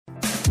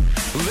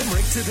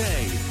Limerick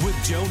Today with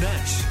Joe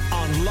Nash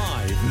on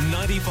Live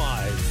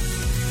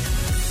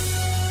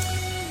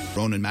 95.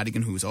 Ronan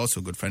Madigan, who is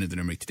also a good friend of the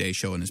Limerick Today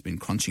show and has been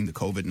crunching the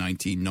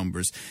COVID-19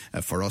 numbers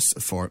for us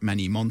for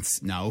many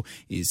months now,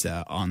 is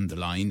on the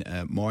line.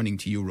 Morning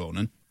to you,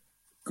 Ronan.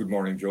 Good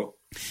morning, Joe.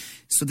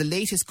 So the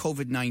latest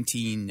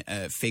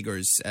COVID-19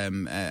 figures,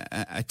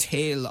 a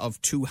tale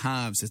of two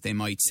halves, as they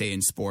might say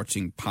in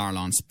sporting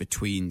parlance,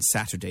 between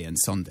Saturday and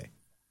Sunday.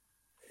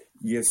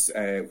 Yes,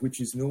 which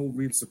is no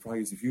real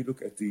surprise. If you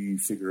look at the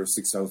figure of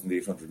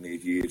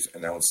 6,888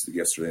 announced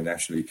yesterday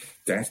nationally,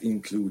 that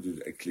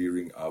included a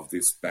clearing of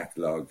this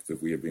backlog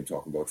that we have been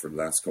talking about for the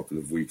last couple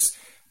of weeks.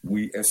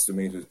 We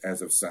estimated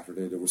as of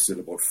Saturday there were still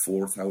about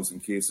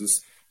 4,000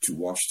 cases to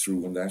wash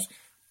through on that.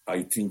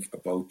 I think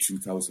about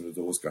 2,000 of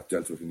those got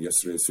dealt with in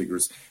yesterday's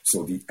figures.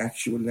 So the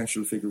actual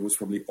national figure was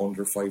probably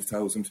under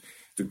 5,000.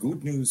 The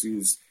good news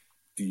is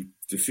the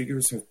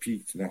figures have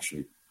peaked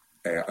nationally.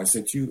 I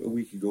said to you a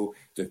week ago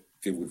that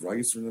they would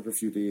rise for another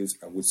few days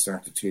and would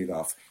start to tail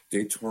off.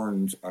 They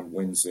turned on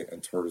Wednesday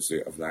and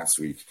Thursday of last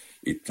week.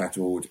 It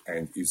plateaued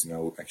and is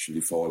now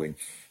actually falling.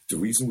 The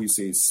reason we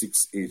say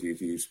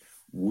 6,888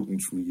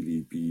 wouldn't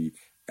really be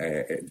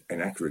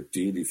an accurate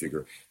daily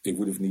figure, they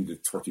would have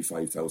needed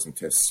 35,000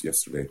 tests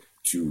yesterday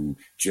to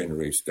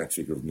generate that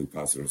figure of new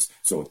positives.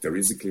 So there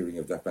is a clearing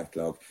of that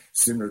backlog.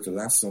 Similar to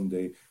last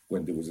Sunday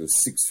when there was a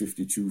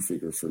 652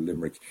 figure for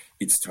Limerick,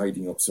 it's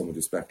tidying up some of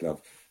this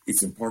backlog.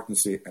 It's important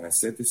to say, and I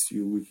said this to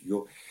you a week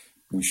ago,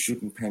 we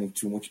shouldn't panic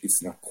too much.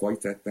 It's not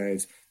quite that bad.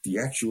 The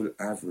actual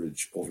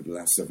average over the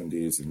last 7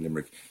 days in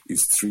Limerick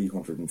is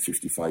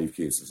 355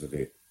 cases a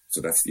day.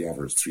 So that's the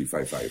average,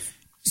 355.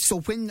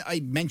 So when I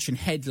mention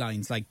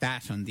headlines like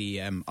that on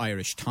the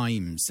Irish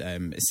Times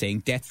saying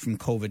death from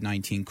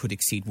COVID-19 could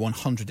exceed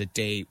 100 a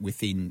day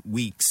within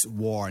weeks,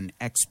 warn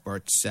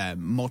experts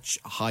much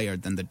higher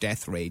than the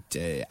death rate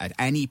at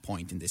any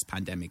point in this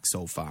pandemic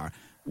so far,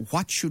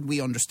 what should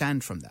we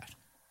understand from that?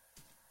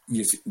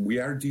 Yes, we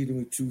are dealing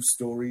with two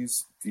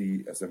stories.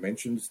 As I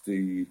mentioned,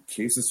 the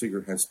cases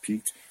figure has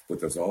peaked, but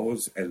there's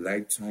always a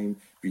lag time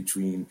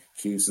between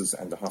cases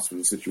and the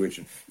hospital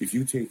situation. If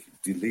you take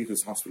the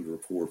latest hospital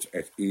report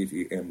at 8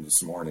 a.m.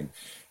 this morning,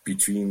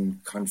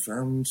 between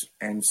confirmed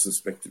and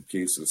suspected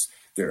cases,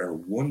 there are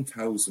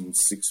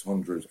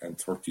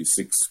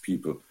 1,636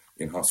 people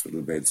in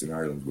hospital beds in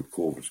Ireland with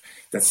COVID.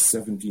 That's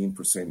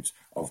 17%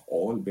 of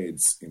all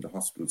beds in the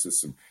hospital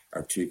system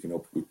are taken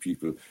up with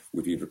people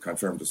with either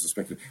confirmed or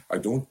suspected. I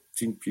don't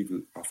think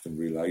people often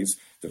realise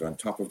that on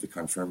top of the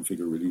confirmed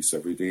figure released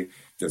every day,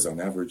 there's on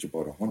average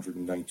about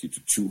 190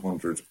 to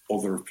 200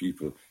 other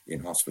people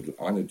in hospital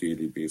on a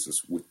daily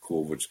basis with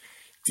COVID.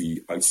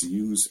 The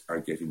ICUs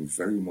are getting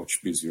very much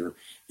busier.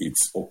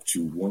 It's up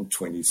to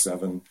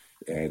 127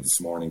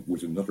 this morning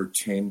with another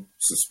 10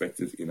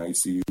 suspected in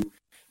ICU.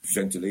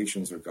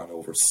 Ventilations are gone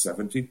over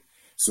 70.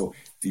 So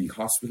the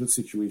hospital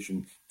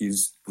situation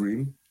is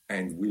grim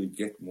and will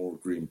get more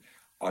grim.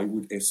 I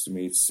would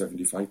estimate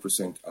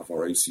 75% of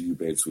our ICU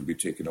beds will be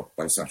taken up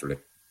by Saturday.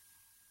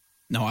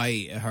 Now,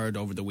 I heard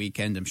over the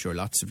weekend, I'm sure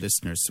lots of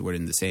listeners were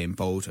in the same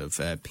boat of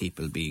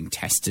people being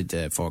tested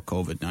for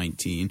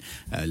COVID-19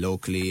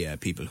 locally,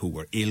 people who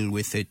were ill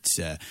with it,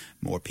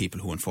 more people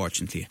who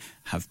unfortunately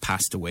have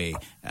passed away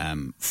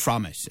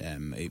from it.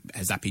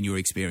 Has that been your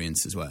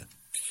experience as well?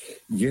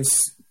 Yes,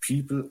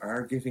 people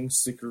are getting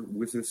sicker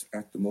with it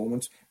at the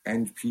moment,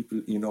 and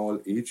people in all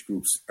age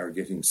groups are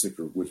getting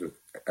sicker with it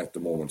at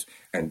the moment.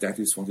 And that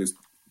is what is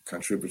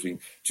contributing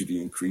to the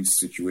increased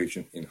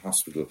situation in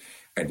hospital.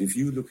 And if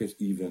you look at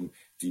even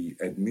the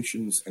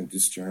admissions and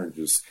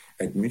discharges,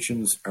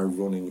 admissions are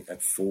running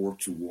at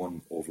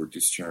 4-1 over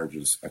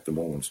discharges at the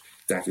moment.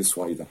 That is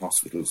why the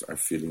hospitals are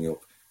filling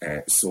up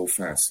so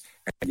fast.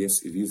 And yes,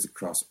 it is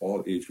across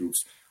all age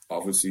groups.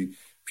 Obviously,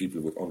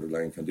 people with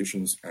underlying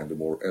conditions and the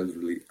more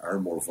elderly are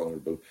more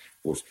vulnerable.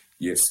 But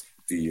yes,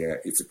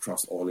 it's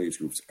across all age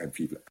groups, and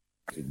people are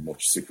getting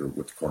much sicker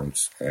with the current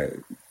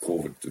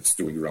COVID that's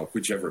doing around,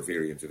 whichever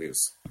variant it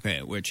is.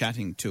 Okay, we're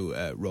chatting to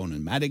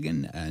Ronan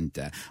Madigan, and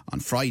on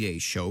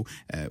Friday's show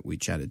we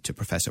chatted to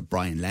Professor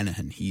Brian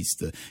Lenihan. He's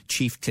the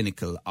Chief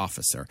Clinical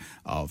Officer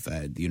of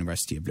the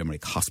University of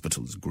Limerick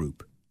Hospitals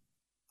Group.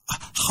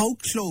 How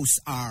close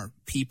are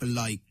people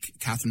like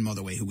Catherine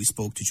Motherway, who we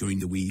spoke to during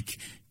the week,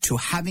 to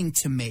having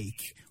to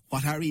make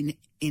what are in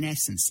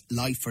essence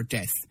life or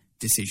death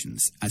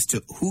decisions as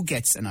to who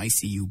gets an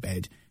ICU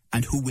bed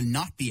and who will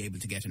not be able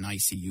to get an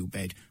ICU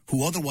bed,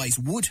 who otherwise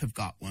would have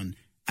got one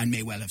and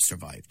may well have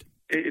survived?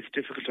 It's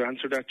difficult to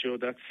answer that, Joe.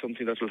 That's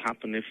something that will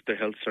happen if the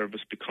health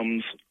service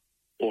becomes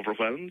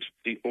overwhelmed.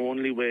 The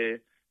only way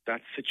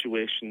that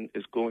situation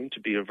is going to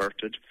be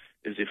averted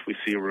is if we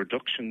see a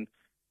reduction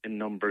in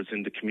numbers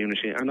in the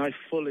community. And I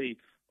fully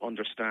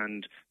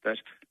understand that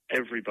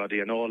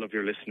everybody and all of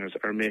your listeners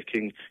are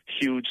making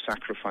huge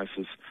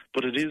sacrifices,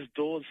 but it is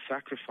those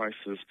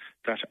sacrifices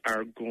that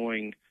are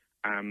going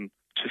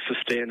to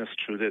sustain us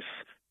through this.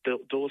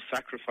 Those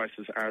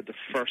sacrifices are the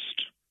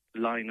first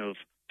line of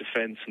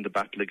defence in the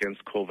battle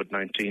against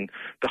COVID-19.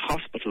 The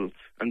hospital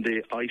and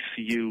the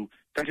ICU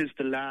That is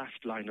the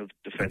last line of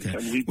defence,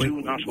 and we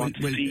do not want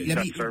to see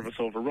that service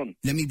overrun.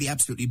 Let me be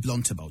absolutely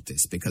blunt about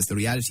this, because the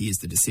reality is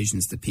the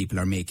decisions that people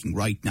are making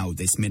right now,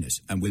 this minute,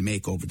 and will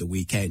make over the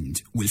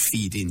weekend, will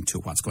feed into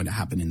what's going to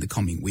happen in the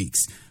coming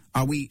weeks.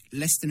 Are we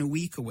less than a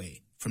week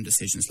away from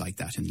decisions like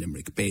that in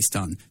Limerick, based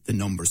on the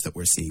numbers that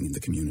we're seeing in the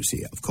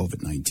community of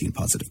COVID-19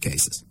 positive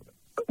cases?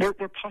 We're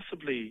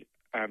possibly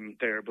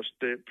there, but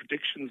the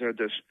predictions are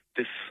that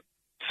this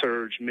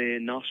surge may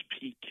not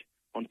peak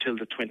until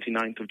the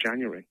 29th of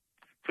January.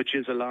 Which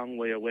is a long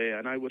way away,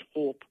 and I would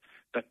hope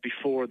that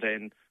before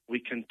then we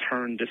can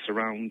turn this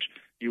around.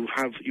 You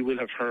will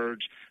have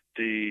heard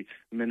the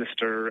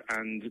Minister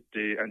and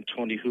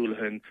Tony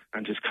Holohan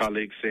and his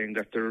colleagues saying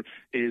that there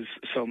is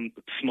some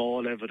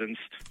small evidence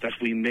that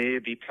we may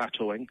be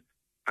plateauing,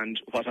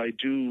 and what I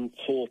do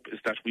hope is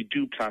that we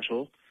do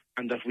plateau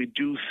and that we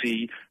do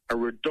see a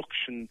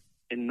reduction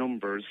in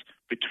numbers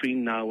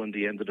between now and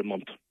the end of the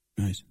month.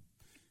 Right.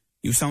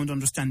 You sound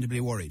understandably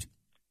worried.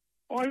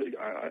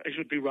 It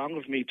would be wrong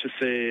of me to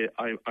say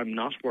I'm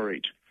not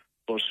worried,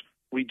 but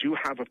we do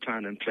have a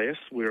plan in place.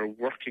 We're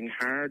working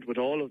hard with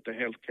all of the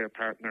healthcare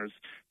partners,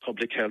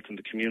 public health and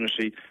the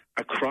community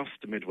across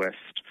the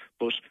Midwest.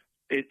 But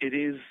it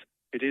is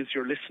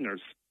your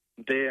listeners.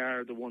 They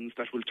are the ones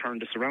that will turn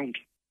this around.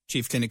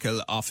 Chief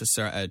Clinical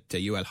Officer at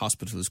UL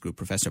Hospitals Group,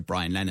 Professor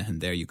Brian Lenihan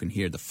there. You can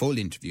hear the full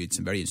interview. It's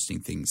some very interesting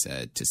things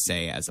to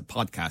say as a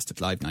podcast at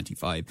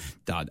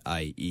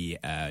live95.ie,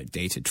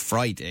 dated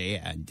Friday.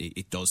 And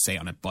it does say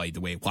on it, by the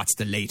way, what's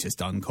the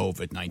latest on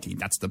COVID-19.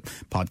 That's the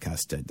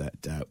podcast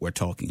that we're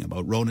talking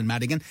about. Ronan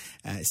Madigan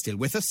is still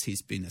with us.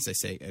 He's been, as I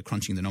say,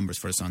 crunching the numbers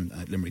for us on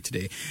Limerick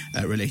Today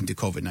relating to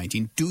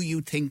COVID-19. Do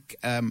you think,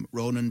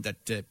 Ronan,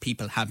 that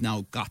people have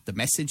now got the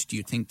message? Do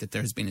you think that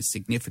there has been a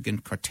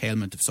significant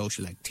curtailment of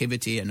social activity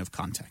and of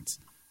contacts?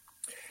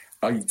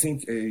 I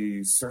think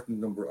a certain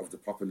number of the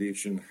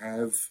population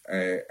have.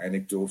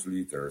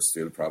 Anecdotally, there are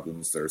still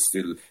problems. There are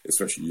still,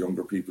 especially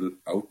younger people,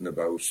 out and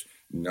about,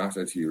 not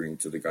adhering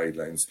to the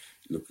guidelines.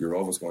 Look, you're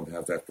always going to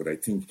have that, but I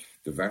think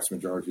the vast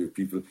majority of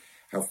people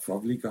have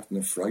probably gotten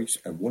a fright.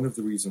 And one of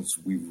the reasons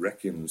we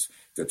reckoned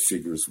that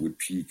figures would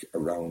peak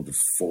around the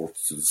 4th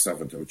to the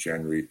 7th of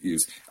January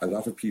is a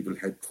lot of people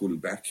had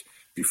pulled back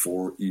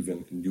before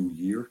even New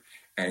Year.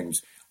 And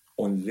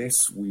unless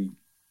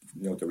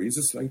there is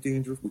a slight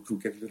danger. We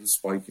could get a little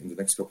spike in the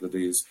next couple of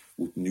days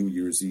with New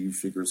Year's Eve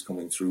figures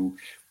coming through.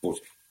 But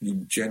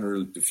in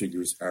general, the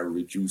figures are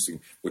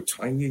reducing. But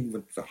tying in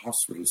with the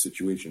hospital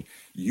situation,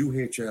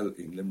 UHL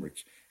in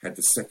Limerick had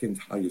the second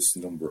highest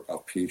number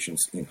of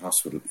patients in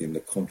hospital in the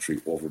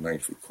country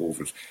overnight with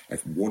COVID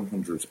at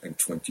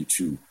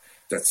 122.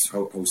 That's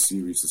how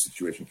serious the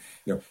situation.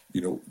 Now,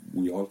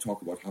 we all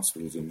talk about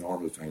hospitals in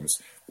normal times,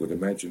 but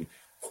imagine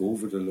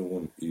COVID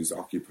alone is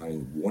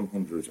occupying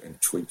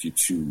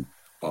 122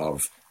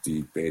 of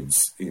the beds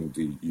in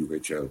the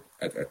UHL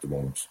at the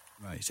moment.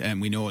 Right,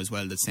 and we know as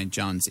well that St.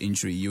 John's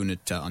Injury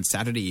Unit on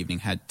Saturday evening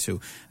had to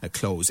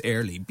close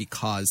early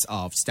because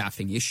of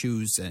staffing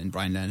issues, and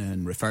Brian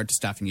Lenihan referred to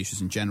staffing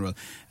issues in general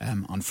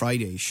on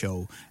Friday's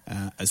show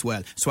as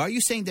well. So are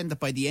you saying then that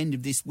by the end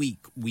of this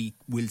week we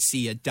will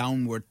see a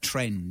downward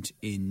trend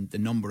in the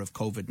number of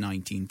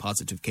COVID-19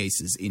 positive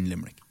cases in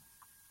Limerick?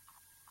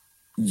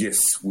 Yes,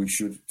 we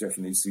should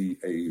definitely see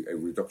a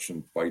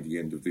reduction by the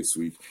end of this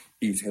week.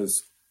 It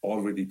has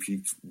already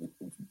peaked.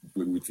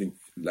 We think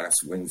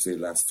last Wednesday,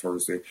 last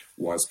Thursday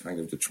was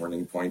kind of the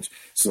turning point.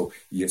 So,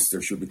 yes,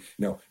 there should be.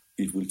 Now,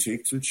 it will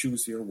take till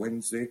Tuesday or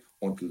Wednesday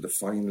until the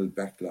final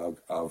backlog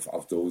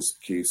of those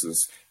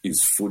cases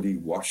is fully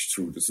washed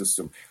through the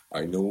system.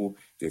 I know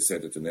they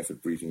said at the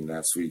NPHET briefing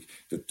last week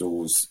that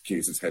those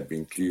cases had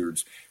been cleared,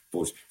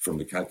 but from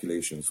the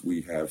calculations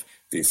we have,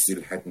 they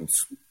still hadn't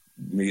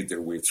made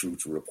their way through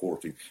to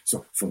reporting.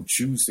 So from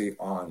Tuesday,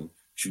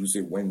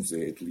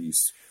 Wednesday at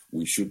least,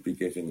 we should be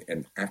getting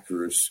an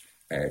accurate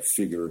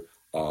figure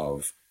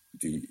of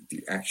the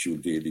actual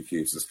daily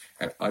cases.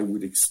 And I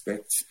would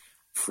expect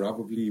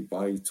probably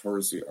by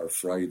Thursday or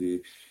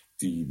Friday,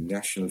 the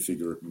national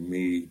figure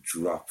may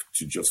drop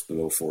to just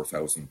below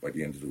 4,000 by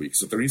the end of the week.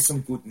 So there is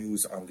some good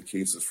news on the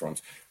cases front,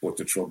 but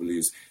the trouble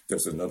is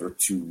there's another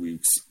 2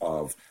 weeks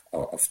of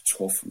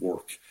tough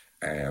work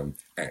and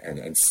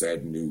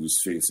sad news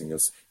facing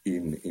us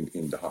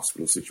in the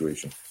hospital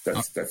situation.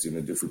 That's in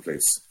a different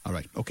place. All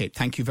right. Okay.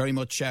 Thank you very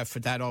much for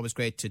that. Always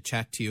great to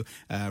chat to you,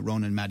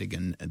 Ronan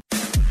Madigan.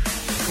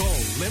 Call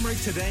Limerick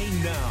Today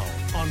now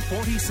on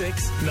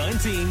 46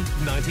 19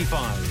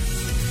 95.